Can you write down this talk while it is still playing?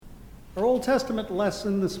Our Old Testament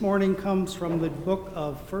lesson this morning comes from the book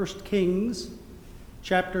of 1 Kings,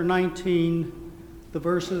 chapter 19, the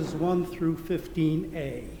verses 1 through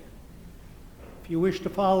 15a. If you wish to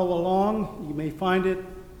follow along, you may find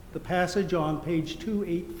the passage on page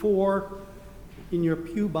 284 in your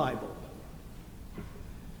pew Bible.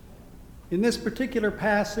 In this particular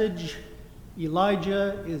passage,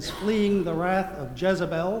 Elijah is fleeing the wrath of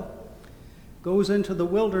Jezebel, goes into the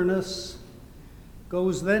wilderness,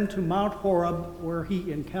 goes then to Mount Horeb, where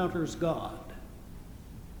he encounters God.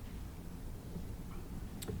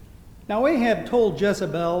 Now Ahab told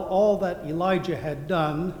Jezebel all that Elijah had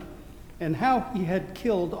done and how he had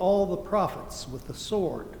killed all the prophets with the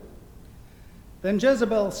sword. Then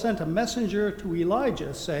Jezebel sent a messenger to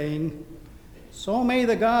Elijah, saying, "So may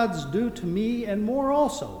the gods do to me and more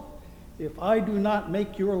also, if I do not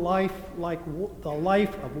make your life like the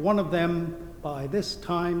life of one of them by this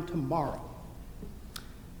time tomorrow."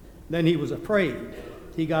 Then he was afraid.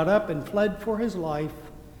 He got up and fled for his life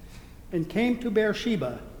and came to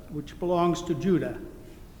Beersheba, which belongs to Judah,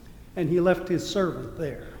 and he left his servant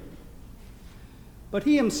there. But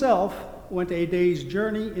he himself went a day's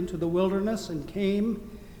journey into the wilderness and came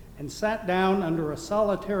and sat down under a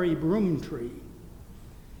solitary broom tree.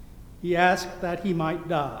 He asked that he might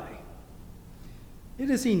die. "It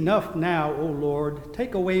is enough now, O Lord,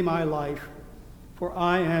 take away my life, for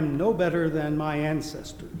I am no better than my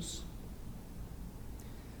ancestors."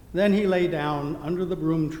 Then he lay down under the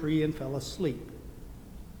broom tree and fell asleep.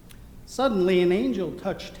 Suddenly an angel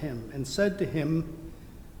touched him and said to him,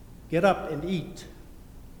 "Get up and eat."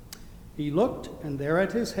 He looked, and there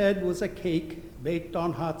at his head was a cake baked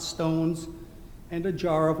on hot stones and a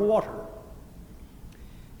jar of water.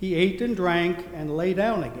 He ate and drank and lay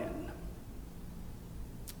down again.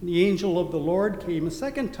 The angel of the Lord came a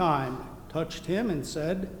second time, touched him, and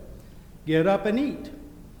said, "Get up and eat,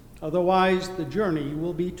 otherwise the journey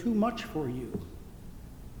will be too much for you."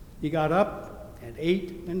 He got up and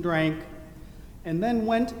ate and drank, and then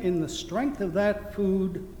went in the strength of that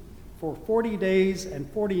food for 40 days and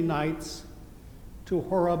 40 nights to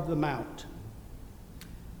Horeb the mount.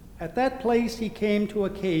 At that place he came to a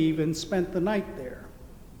cave and spent the night there.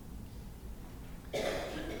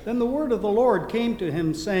 Then the word of the Lord came to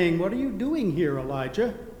him, saying, "What are you doing here,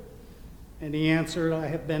 Elijah?" And he answered, "I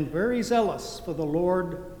have been very zealous for the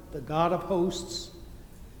Lord, the God of hosts,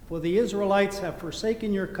 for the Israelites have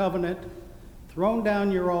forsaken your covenant, thrown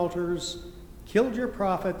down your altars, killed your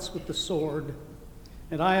prophets with the sword,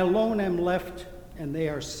 and I alone am left, and they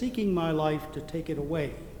are seeking my life to take it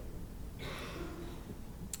away."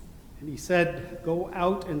 And he said, "Go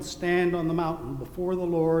out and stand on the mountain before the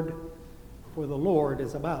Lord, for the Lord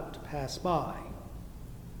is about to pass by."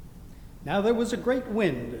 Now there was a great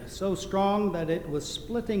wind, so strong that it was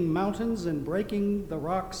splitting mountains and breaking the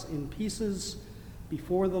rocks in pieces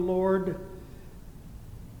before the Lord,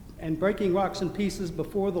 but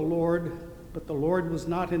the Lord was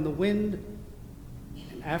not in the wind.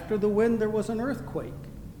 And after the wind there was an earthquake,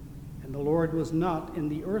 and the Lord was not in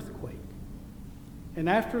the earthquake. And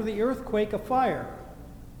after the earthquake a fire,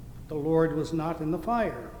 but the Lord was not in the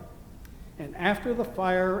fire. And after the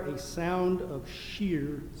fire, a sound of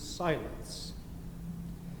sheer silence.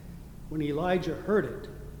 When Elijah heard it,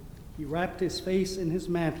 he wrapped his face in his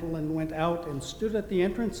mantle and went out and stood at the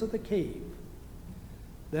entrance of the cave.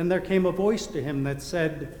 Then there came a voice to him that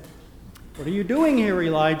said, "What are you doing here,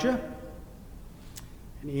 Elijah?"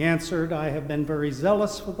 And he answered, "I have been very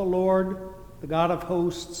zealous for the Lord, the God of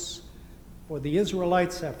hosts, for the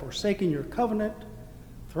Israelites have forsaken your covenant,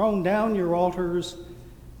 thrown down your altars,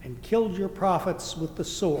 and killed your prophets with the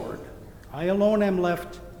sword. I alone am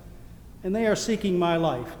left, and they are seeking my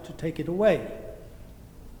life to take it away."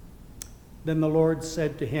 Then the Lord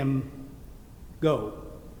said to him, "Go,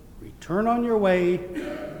 return on your way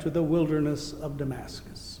to the wilderness of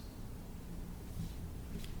Damascus."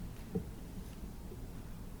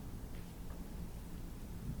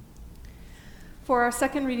 For our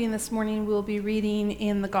second reading this morning, we'll be reading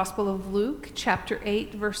in the Gospel of Luke, chapter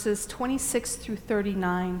 8, verses 26 through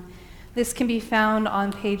 39. This can be found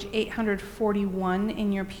on page 841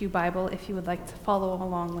 in your pew Bible if you would like to follow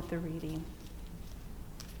along with the reading.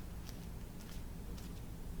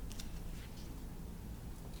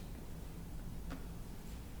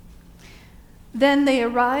 Then they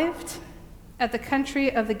arrived at the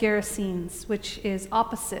country of the Gerasenes, which is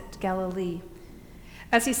opposite Galilee.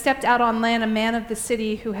 As he stepped out on land, a man of the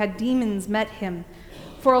city who had demons met him.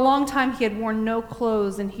 For a long time he had worn no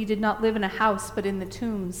clothes, and he did not live in a house but in the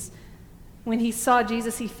tombs. When he saw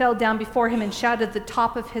Jesus, he fell down before him and shouted at the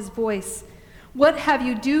top of his voice, What have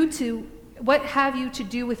you What have you to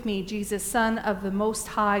do with me, Jesus, Son of the Most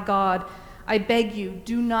High God? I beg you,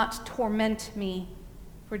 do not torment me.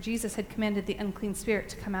 For Jesus had commanded the unclean spirit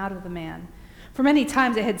to come out of the man. For many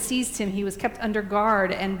times it had seized him. He was kept under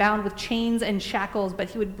guard and bound with chains and shackles, but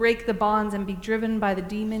he would break the bonds and be driven by the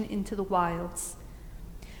demon into the wilds.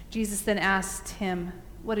 Jesus then asked him,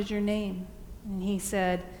 "What is your name?" And he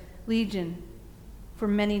said, "Legion," for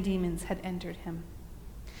many demons had entered him.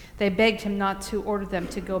 They begged him not to order them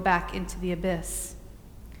to go back into the abyss.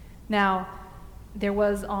 Now, there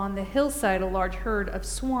was on the hillside a large herd of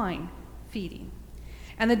swine feeding.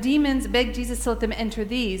 And the demons begged Jesus to let them enter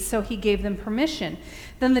these, so he gave them permission.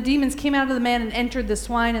 Then the demons came out of the man and entered the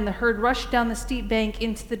swine, and the herd rushed down the steep bank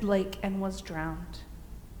into the lake and was drowned.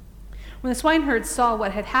 When the swineherds saw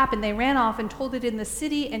what had happened, they ran off and told it in the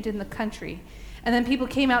city and in the country. And then people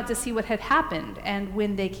came out to see what had happened. And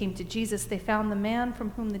when they came to Jesus, they found the man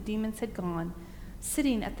from whom the demons had gone,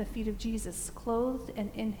 sitting at the feet of Jesus, clothed and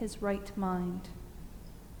in his right mind.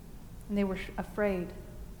 And they were afraid.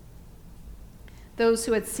 Those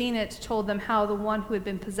who had seen it told them how the one who had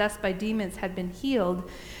been possessed by demons had been healed.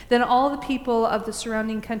 Then all the people of the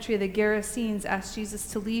surrounding country of the Gerasenes asked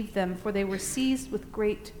Jesus to leave them, for they were seized with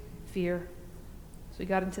great fear. So he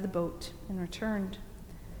got into the boat and returned.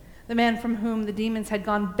 The man from whom the demons had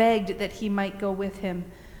gone begged that he might go with him,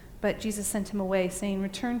 but Jesus sent him away, saying,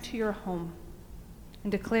 "Return to your home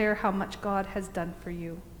and declare how much God has done for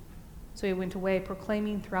you." So he went away,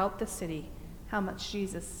 proclaiming throughout the city how much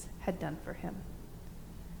Jesus had done for him.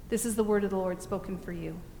 This is the word of the Lord spoken for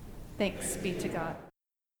you. Thanks be to God.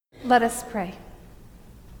 Let us pray.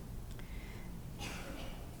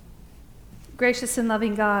 Gracious and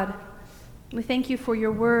loving God, we thank you for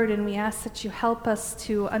your word, and we ask that you help us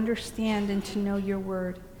to understand and to know your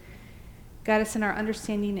word. Guide us in our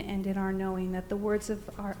understanding and in our knowing, that the words of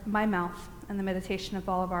my mouth and the meditation of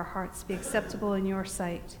all of our hearts be acceptable in your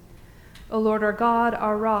sight. O Lord, our God,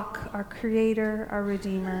 our rock, our creator, our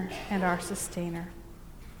redeemer, and our sustainer.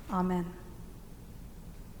 Amen.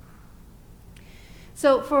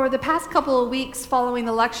 So for the past couple of weeks following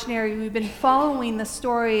the lectionary, we've been following the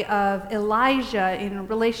story of Elijah in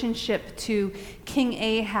relationship to King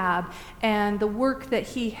Ahab and the work that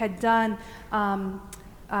he had done,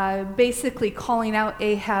 basically calling out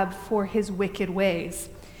Ahab for his wicked ways.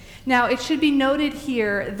 Now, it should be noted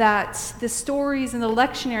here that the stories in the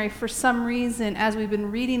lectionary, for some reason, as we've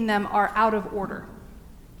been reading them, are out of order.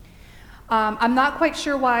 I'm not quite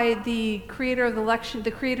sure why the creators of the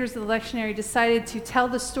lectionary decided to tell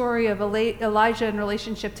the story of Elijah in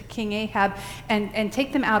relationship to King Ahab and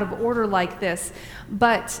take them out of order like this.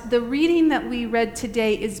 But the reading that we read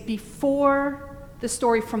today is before the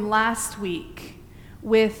story from last week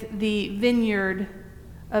with the vineyard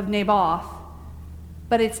of Naboth.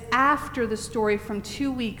 But it's after the story from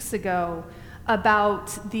 2 weeks ago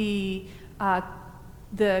about the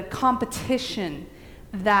competition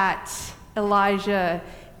that Elijah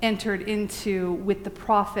entered into with the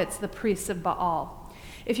prophets, the priests of Baal.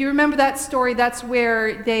 If you remember that story, that's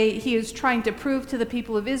where he is trying to prove to the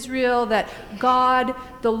people of Israel that God,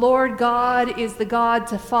 the Lord God, is the God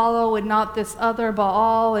to follow and not this other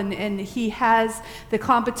Baal. And he has the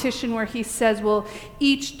competition where he says, "We'll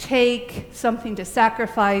each take something to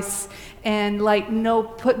sacrifice and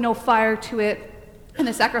put no fire to it. And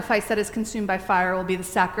the sacrifice that is consumed by fire will be the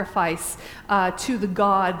sacrifice to the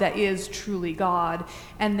God that is truly God."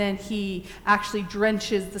 And then he actually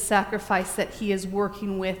drenches the sacrifice that he is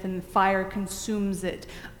working with, and the fire consumes it,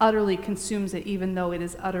 utterly consumes it, even though it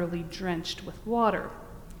is utterly drenched with water.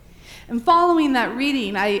 And following that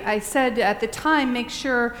reading, I said at the time, make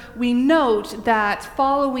sure we note that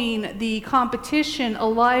following the competition,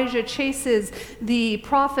 Elijah chases the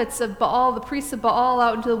prophets of Baal, the priests of Baal,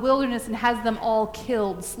 out into the wilderness and has them all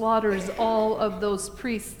killed, slaughters all of those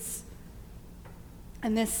priests.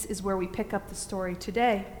 And this is where we pick up the story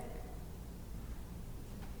today.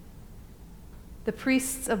 The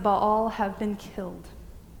priests of Baal have been killed.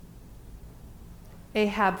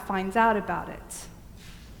 Ahab finds out about it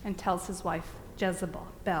and tells his wife Jezebel.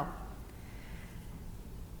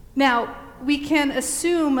 Now, we can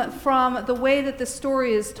assume from the way that the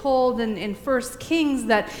story is told in 1 Kings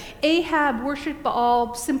that Ahab worshipped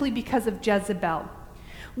Baal simply because of Jezebel.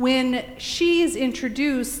 When she is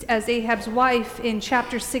introduced as Ahab's wife in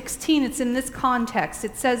chapter 16, it's in this context.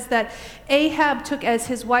 It says that Ahab took as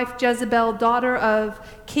his wife Jezebel, daughter of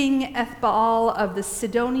King Ethbaal of the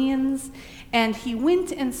Sidonians, and he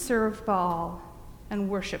went and served Baal and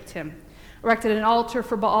worshipped him, erected an altar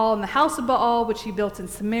for Baal in the house of Baal, which he built in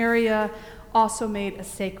Samaria, also made a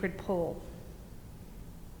sacred pole.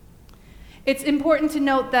 It's important to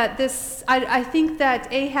note that I think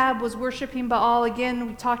that Ahab was worshiping Baal. Again,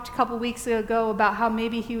 we talked a couple weeks ago about how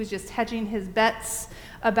maybe he was just hedging his bets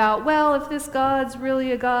about, well, if this God's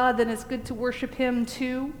really a God, then it's good to worship him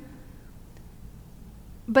too.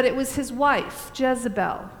 But it was his wife,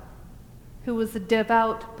 Jezebel, who was a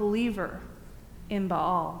devout believer in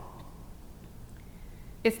Baal.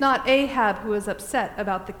 It's not Ahab who is upset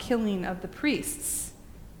about the killing of the priests,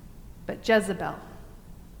 but Jezebel.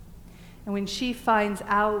 And when she finds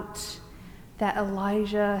out that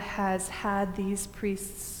Elijah has had these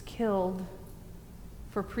priests killed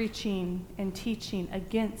for preaching and teaching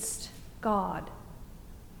against God,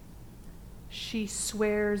 she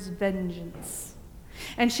swears vengeance.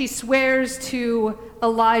 And she swears to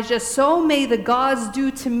Elijah, "So may the gods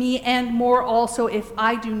do to me and more also if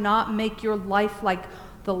I do not make your life like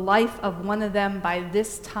the life of one of them by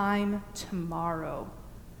this time tomorrow."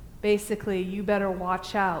 Basically, you better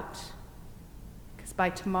watch out, because by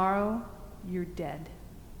tomorrow, you're dead.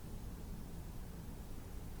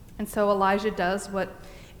 And so Elijah does what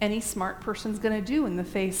any smart person's going to do in the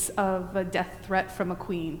face of a death threat from a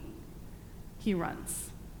queen. He runs.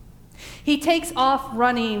 He takes off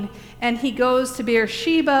running, and he goes to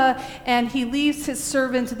Beersheba, and he leaves his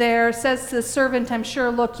servant there, says to the servant, I'm sure,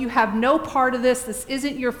 look, you have no part of this. This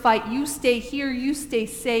isn't your fight. You stay here. You stay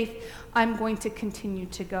safe. I'm going to continue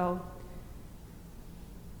to go.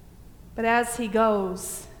 But as he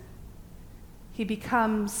goes, he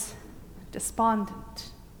becomes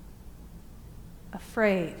despondent,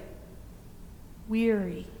 afraid,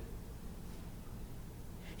 weary.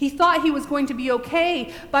 He thought he was going to be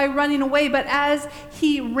okay by running away, but as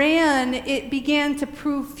he ran, it began to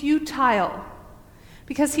prove futile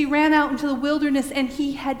because he ran out into the wilderness and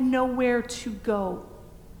he had nowhere to go.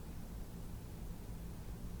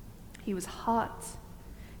 He was hot,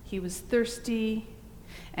 he was thirsty,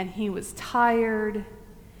 and he was tired,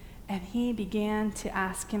 and he began to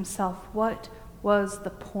ask himself, what was the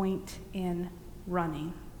point in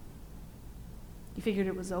running? He figured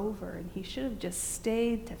it was over, and he should have just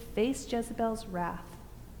stayed to face Jezebel's wrath.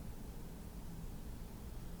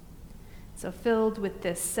 So filled with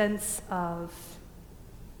this sense of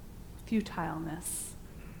futileness,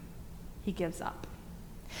 he gives up.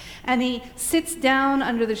 And he sits down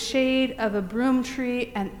under the shade of a broom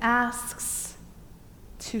tree and asks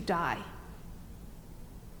to die.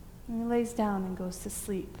 And he lays down and goes to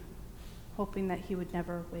sleep, hoping that he would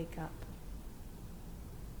never wake up.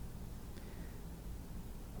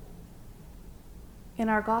 In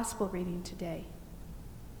our gospel reading today,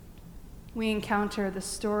 we encounter the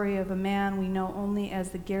story of a man we know only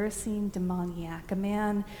as the Gerasene demoniac, a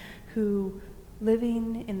man who,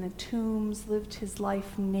 living in the tombs, lived his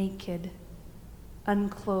life naked,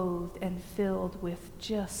 unclothed, and filled with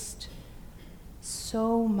just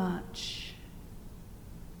so much.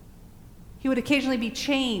 He would occasionally be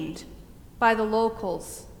chained by the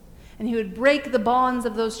locals, and he would break the bonds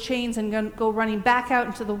of those chains and go running back out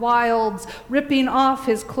into the wilds, ripping off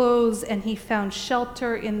his clothes, and he found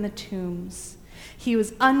shelter in the tombs. He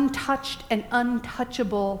was untouched and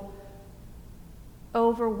untouchable,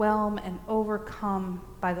 overwhelmed and overcome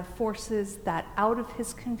by the forces that, out of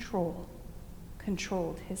his control,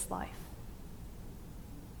 controlled his life.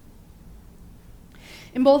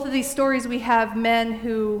 In both of these stories, we have men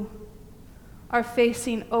who are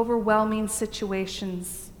facing overwhelming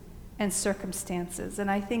situations and circumstances. And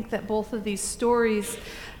I think that both of these stories,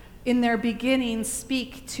 in their beginning,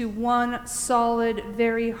 speak to one solid,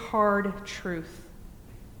 very hard truth.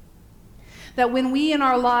 That when we in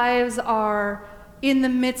our lives are in the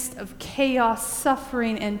midst of chaos,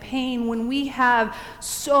 suffering, and pain, when we have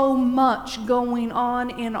so much going on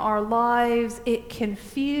in our lives, it can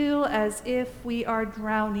feel as if we are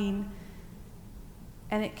drowning.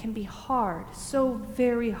 And it can be hard, so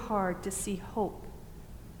very hard, to see hope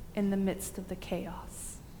in the midst of the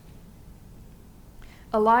chaos.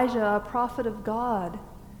 Elijah, a prophet of God,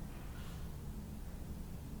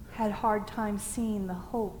 had a hard time seeing the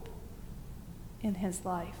hope in his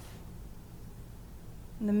life.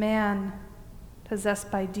 And the man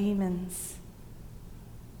possessed by demons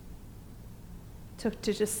took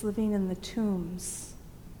to just living in the tombs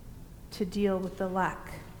to deal with the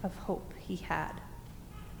lack of hope he had.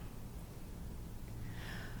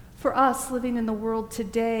 For us, living in the world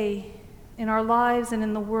today, in our lives and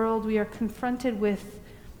in the world, we are confronted with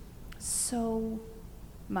so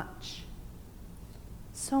much.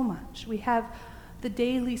 So much. We have the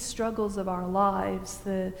daily struggles of our lives,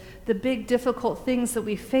 the big difficult things that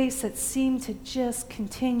we face that seem to just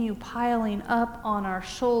continue piling up on our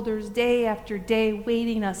shoulders day after day,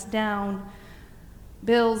 weighting us down.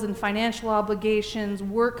 Bills and financial obligations,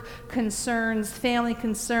 work concerns, family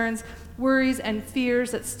concerns, worries and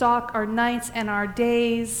fears that stalk our nights and our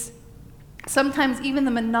days. Sometimes even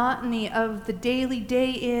the monotony of the daily day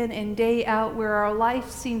in and day out, where our life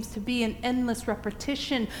seems to be an endless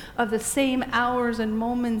repetition of the same hours and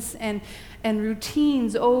moments and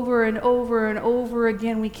routines over and over and over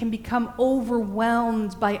again. We can become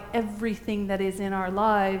overwhelmed by everything that is in our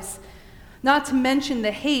lives. Not to mention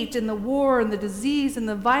the hate and the war and the disease and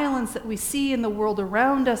the violence that we see in the world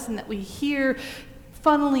around us and that we hear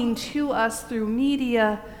funneling to us through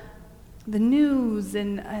media, the news,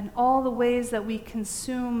 and all the ways that we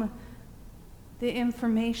consume the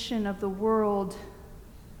information of the world.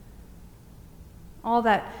 All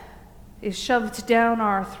that is shoved down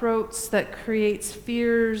our throats that creates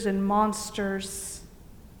fears and monsters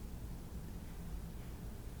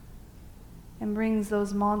and brings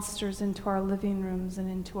those monsters into our living rooms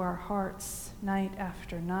and into our hearts night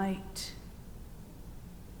after night.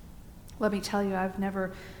 Let me tell you, I've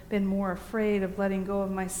never been more afraid of letting go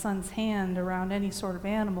of my son's hand around any sort of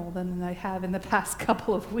animal than I have in the past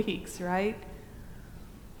couple of weeks, right?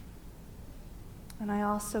 And I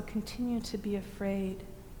also continue to be afraid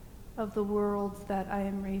of the world that I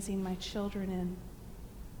am raising my children in.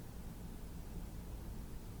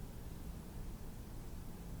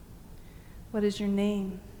 "What is your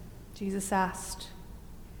name?" Jesus asked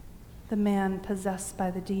the man possessed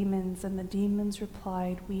by the demons, and the demons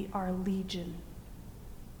replied, "We are legion,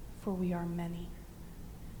 for we are many."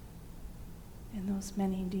 And those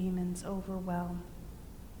many demons overwhelm.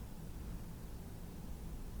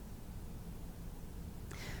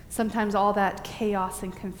 Sometimes all that chaos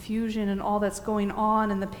and confusion and all that's going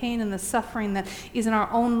on and the pain and the suffering that is in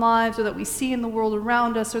our own lives or that we see in the world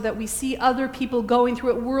around us or that we see other people going through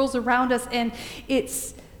it, worlds around us, and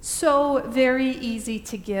it's so very easy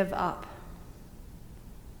to give up.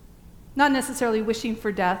 Not necessarily wishing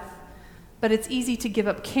for death, but it's easy to give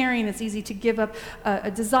up caring. It's easy to give up a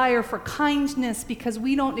desire for kindness because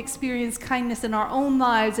we don't experience kindness in our own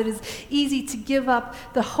lives. It is easy to give up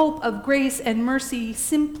the hope of grace and mercy.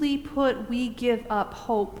 Simply put, we give up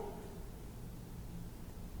hope.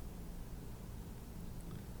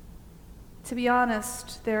 To be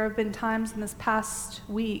honest, there have been times in this past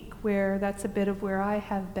week where that's a bit of where I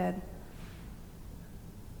have been.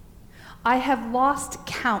 I have lost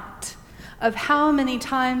count of how many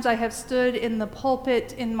times I have stood in the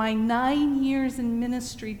pulpit in my 9 years in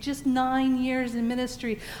ministry, just 9 years in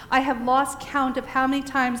ministry. I have lost count of how many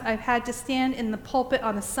times I've had to stand in the pulpit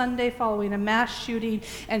on a Sunday following a mass shooting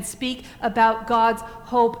and speak about God's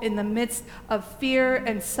hope in the midst of fear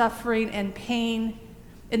and suffering and pain,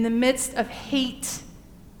 in the midst of hate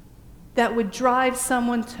that would drive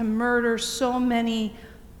someone to murder so many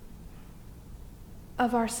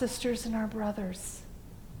of our sisters and our brothers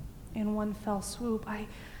in one fell swoop.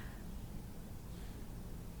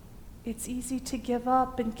 It's easy to give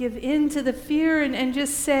up and give in to the fear and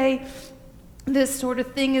just say, this sort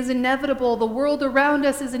of thing is inevitable. The world around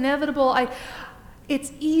us is inevitable.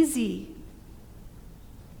 It's easy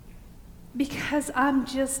because I'm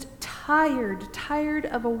just tired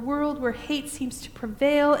of a world where hate seems to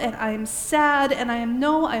prevail, and I am sad, and I'm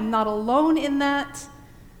not alone in that.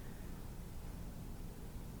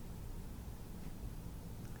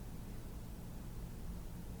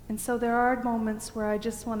 And so there are moments where I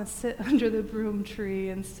just want to sit under the broom tree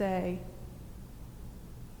and say,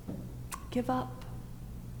 give up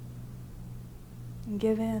and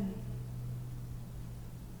give in.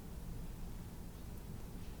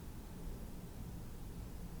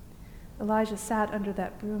 Elijah sat under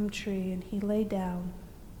that broom tree and he lay down.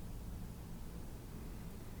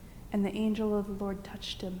 And the angel of the Lord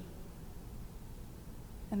touched him.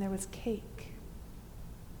 And there was cake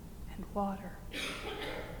and water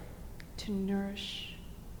to nourish,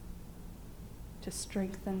 to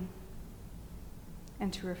strengthen,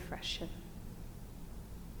 and to refresh him.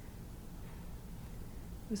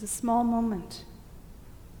 It was a small moment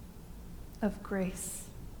of grace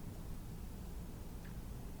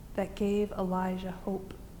that gave Elijah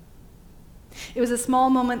hope. It was a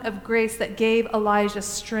small moment of grace that gave Elijah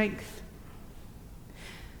strength.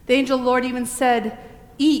 The angel of the Lord even said,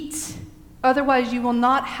 "Eat, otherwise you will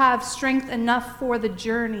not have strength enough for the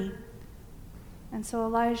journey." And so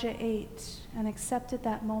Elijah ate and accepted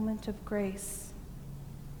that moment of grace.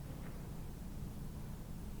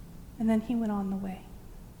 And then he went on the way.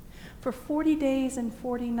 For 40 days and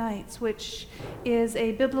 40 nights, which is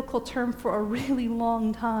a biblical term for a really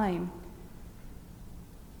long time,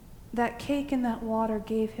 that cake and that water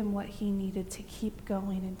gave him what he needed to keep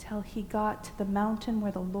going until he got to the mountain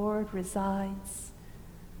where the Lord resides.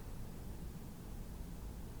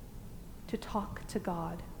 to talk to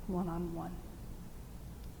God one-on-one.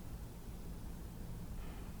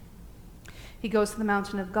 He goes to the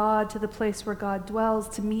mountain of God, to the place where God dwells,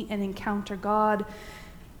 to meet and encounter God.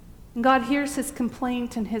 And God hears his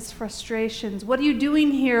complaint and his frustrations. "What are you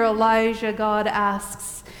doing here, Elijah?" God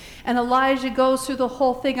asks. And Elijah goes through the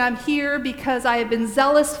whole thing. "I'm here because I have been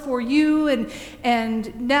zealous for you,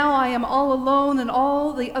 and now I am all alone, and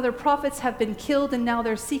all the other prophets have been killed, and now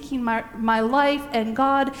they're seeking my life." And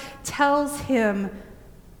God tells him,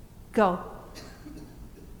 "Go.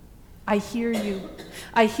 I hear you.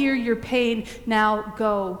 I hear your pain. Now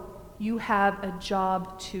go. You have a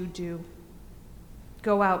job to do.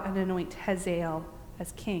 Go out and anoint Hazael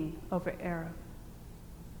as king over Aram."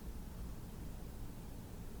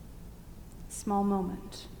 Small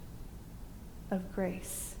moment of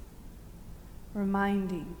grace,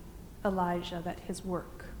 reminding Elijah that his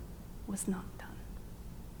work was not done.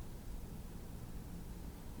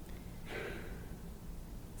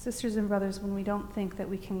 Sisters and brothers, when we don't think that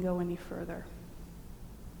we can go any further,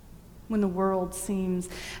 when the world seems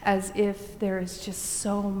as if there is just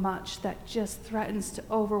so much that just threatens to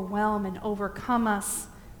overwhelm and overcome us,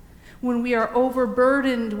 when we are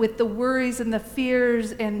overburdened with the worries and the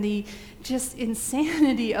fears and the just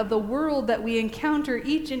insanity of the world that we encounter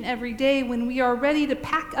each and every day, when we are ready to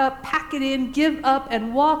pack up, pack it in, give up,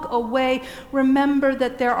 and walk away, remember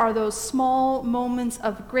that there are those small moments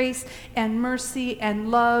of grace and mercy and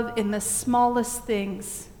love in the smallest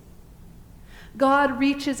things. God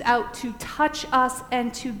reaches out to touch us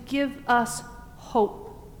and to give us hope.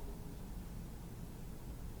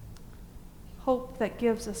 Hope that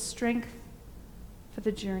gives us strength for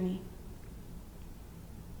the journey.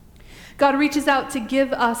 God reaches out to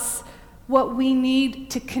give us what we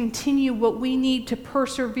need to continue, what we need to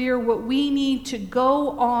persevere, what we need to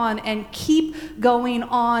go on and keep going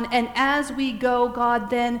on. And as we go,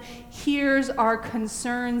 God then hears our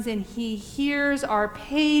concerns, and he hears our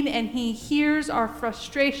pain, and he hears our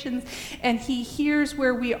frustrations, and he hears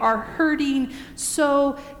where we are hurting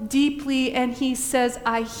so deeply, and he says,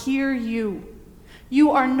 "I hear you.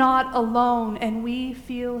 You are not alone." And we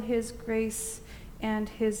feel his grace and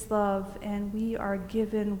his love, and we are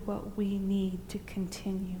given what we need to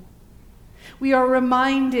continue. We are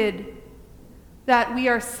reminded that we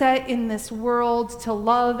are set in this world to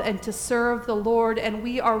love and to serve the Lord, and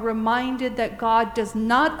we are reminded that God does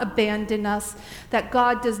not abandon us, that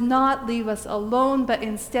God does not leave us alone, but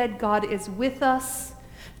instead God is with us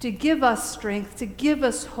to give us strength, to give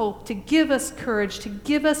us hope, to give us courage, to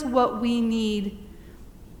give us what we need.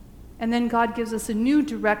 And then God gives us a new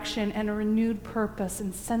direction and a renewed purpose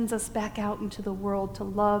and sends us back out into the world to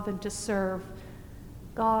love and to serve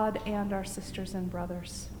God and our sisters and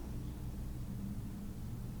brothers.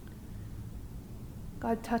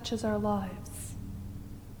 God touches our lives,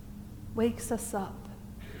 wakes us up,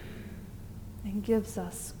 and gives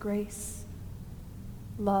us grace,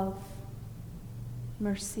 love,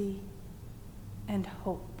 mercy, and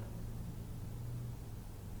hope.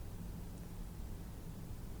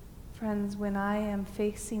 Friends, when I am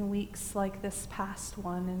facing weeks like this past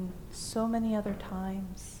one and so many other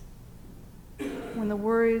times, when the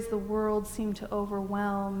worries of the world seem to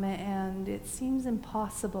overwhelm and it seems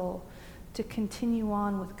impossible to continue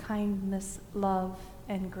on with kindness, love,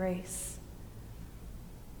 and grace,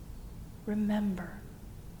 remember.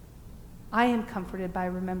 I am comforted by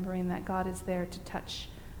remembering that God is there to touch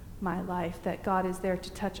my life, that God is there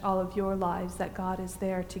to touch all of your lives, that God is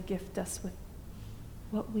there to gift us with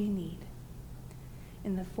what we need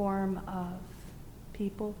in the form of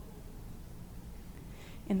people,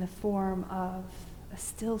 in the form of a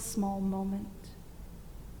still small moment,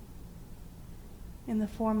 in the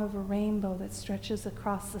form of a rainbow that stretches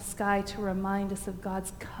across the sky to remind us of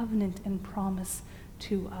God's covenant and promise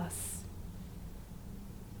to us.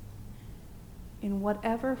 In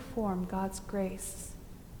whatever form God's grace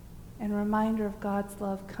and reminder of God's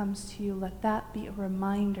love comes to you, let that be a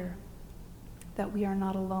reminder that we are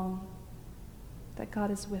not alone, that God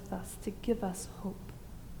is with us to give us hope,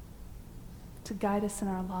 to guide us in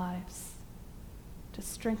our lives, to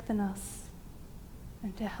strengthen us,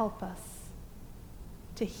 and to help us,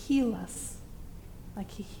 to heal us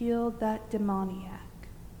like he healed that demoniac,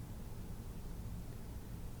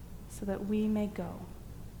 so that we may go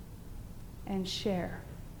and share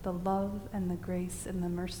the love and the grace and the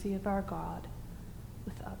mercy of our God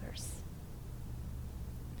with others.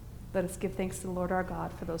 Let us give thanks to the Lord our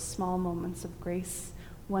God for those small moments of grace,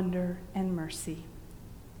 wonder, and mercy.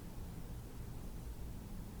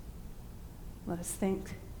 Let us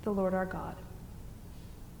thank the Lord our God.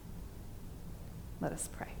 Let us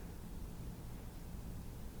pray.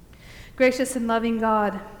 Gracious and loving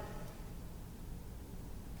God,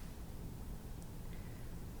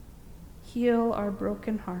 Heal our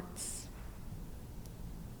broken hearts.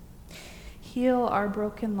 Heal our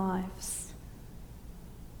broken lives.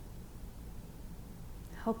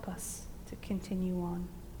 Help us to continue on.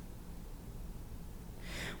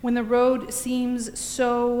 When the road seems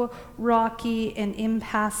so rocky and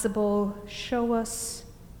impassable, show us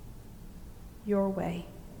your way.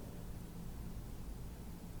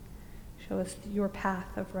 Show us your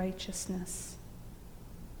path of righteousness.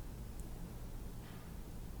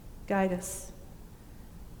 Guide us.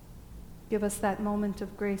 Give us that moment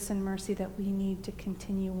of grace and mercy that we need to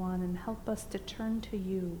continue on, and help us to turn to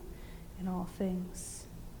you in all things.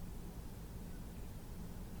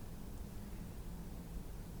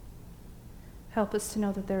 Help us to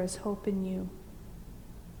know that there is hope in you.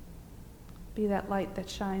 Be that light that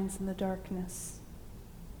shines in the darkness,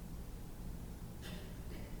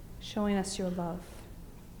 showing us your love.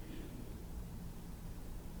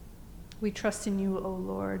 We trust in you, O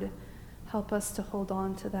Lord. Help us to hold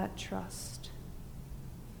on to that trust.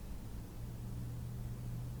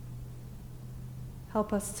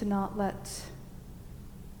 Help us to not let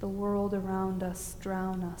the world around us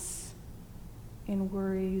drown us in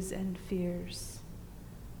worries and fears,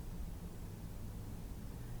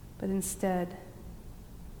 but instead,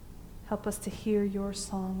 help us to hear your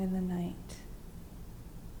song in the night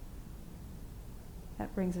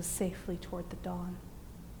that brings us safely toward the dawn.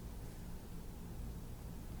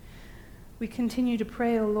 We continue to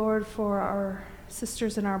pray, O Lord, for our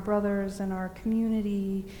sisters and our brothers and our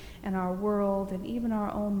community and our world and even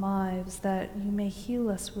our own lives, that you may heal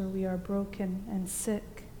us where we are broken and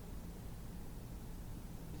sick,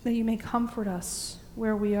 that you may comfort us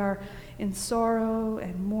where we are in sorrow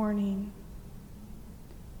and mourning,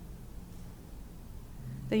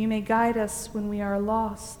 that you may guide us when we are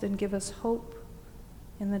lost and give us hope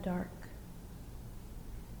in the dark.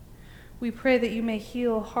 We pray that you may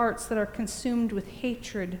heal hearts that are consumed with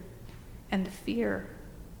hatred and fear.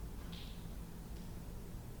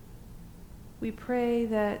 We pray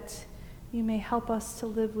that you may help us to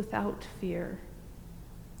live without fear,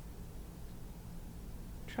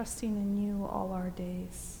 trusting in you all our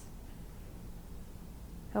days.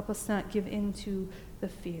 Help us not give in to the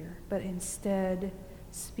fear, but instead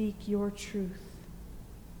speak your truth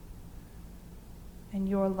and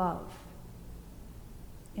your love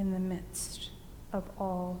in the midst of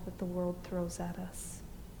all that the world throws at us.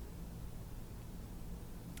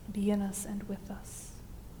 Be in us and with us.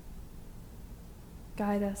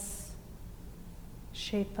 Guide us,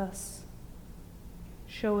 shape us,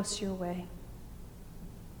 show us your way.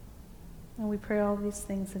 And we pray all these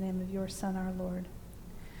things in the name of your Son, our Lord,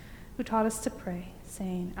 who taught us to pray,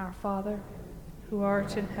 saying, Our Father, who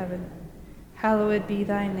art in heaven, hallowed be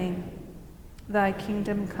thy name. Thy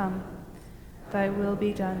kingdom come. Thy will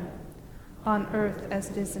be done, on earth as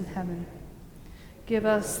it is in heaven. Give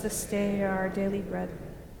us this day our daily bread,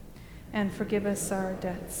 and forgive us our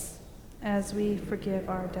debts, as we forgive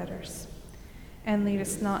our debtors. And lead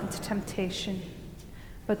us not into temptation,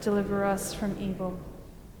 but deliver us from evil.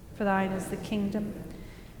 For thine is the kingdom,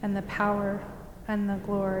 and the power, and the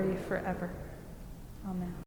glory forever. Amen.